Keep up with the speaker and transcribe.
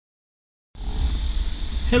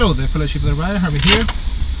Hello there, fellow ship rider, Harvey here.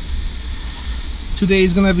 Today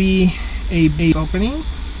is gonna be a base opening,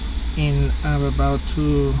 and I'm about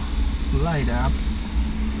to light up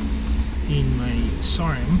in my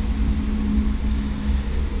SORM,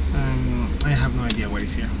 and I have no idea what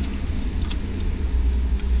is here.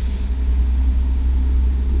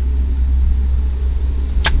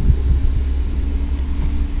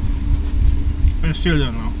 I still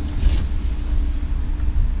don't know.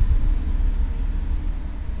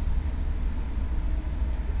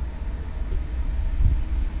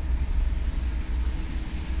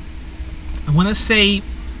 I want to say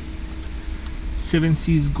 7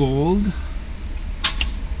 Seas Gold.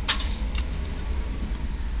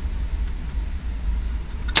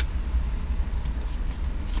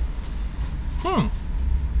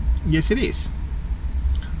 Yes, it is.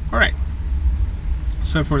 All right.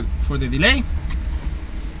 So for the delay,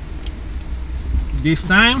 this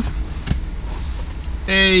time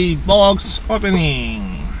a box opening.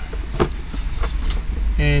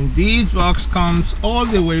 And this box comes all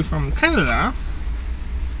the way from Canada,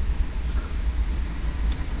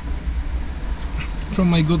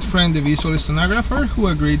 from my good friend the visual stenographer, who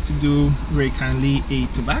agreed to do very kindly a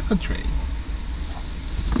tobacco trade.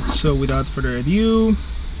 So without further ado,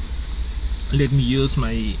 let me use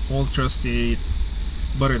my old trusted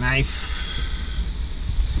butter knife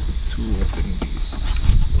to open this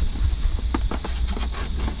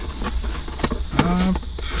up.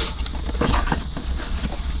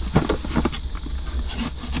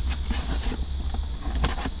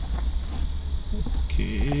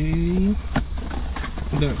 Okay,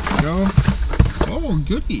 there we go. Oh,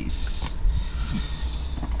 goodies.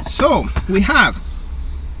 So we have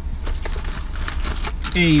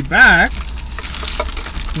a bag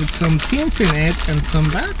with some tins in it and some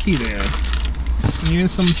baccy there, and even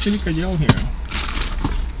some silica gel here,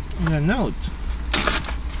 and a note.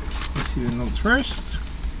 Let's see the note first.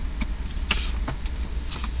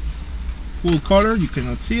 Full color, you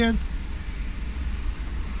cannot see it.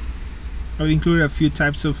 I've included a few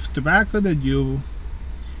types of tobacco that you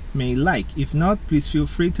may like. If not, please feel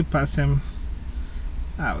free to pass them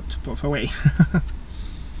out. Puff away.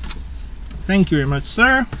 Thank you very much,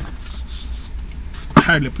 sir.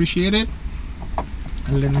 Highly appreciate it.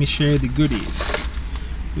 And let me share the goodies.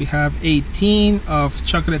 We have a tin of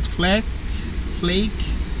chocolate flake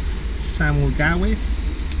Samuel Gawith,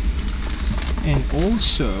 and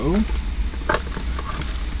also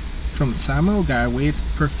from Samuel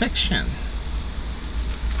Gawith Perfection,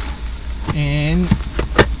 and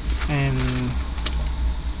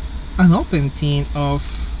an open tin of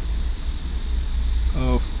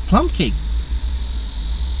plum cake.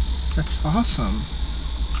 That's awesome.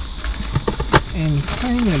 And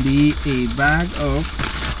finally, a bag of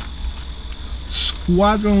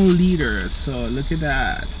squadron leaders. So look at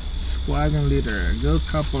that, squadron leader, a good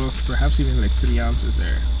couple of, perhaps even like 3 ounces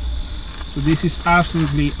there. So this is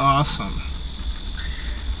absolutely awesome.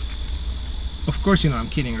 Of course, you know I'm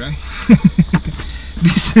kidding, right?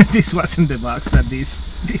 This wasn't the box that this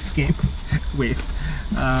came with.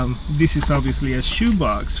 This is obviously a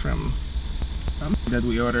shoebox from that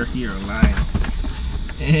we order here online,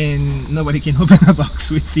 and nobody can open a box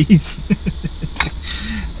with this.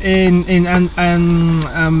 and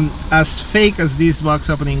as fake as this box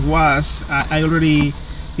opening was,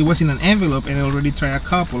 it was in an envelope, and I already tried a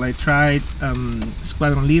couple. I tried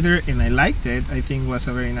Squadron Leader, and I liked it. I think it was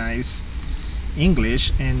a very nice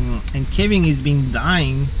English, and Kevin has been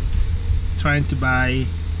dying trying to buy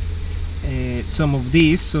some of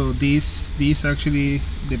these. So this actually,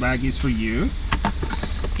 the bag is for you.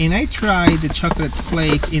 And I tried the chocolate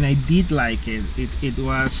flake, and I did like it. It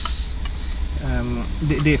was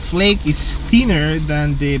the flake is thinner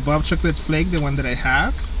than the Bob chocolate flake, the one that I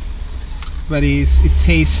have, but it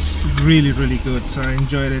tastes really good. So I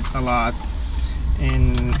enjoyed it a lot.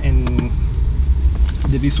 And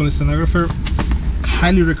the visual stenographer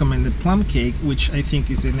highly recommended plum cake, which I think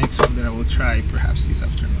is the next one that I will try perhaps this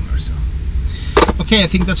afternoon or so. Okay, I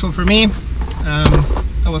think that's all for me.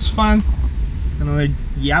 That was fun. Another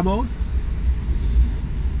YABO,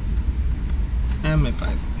 and my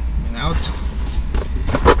pipe went out,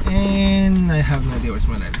 and I have no idea where's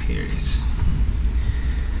my lighter. Here it is.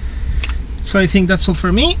 So I think that's all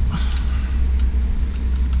for me.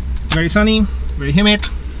 Very sunny, very humid,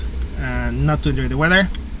 and not to enjoy the weather,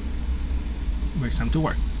 but it's time to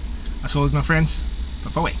work. As always, my friends,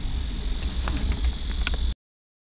 puff away.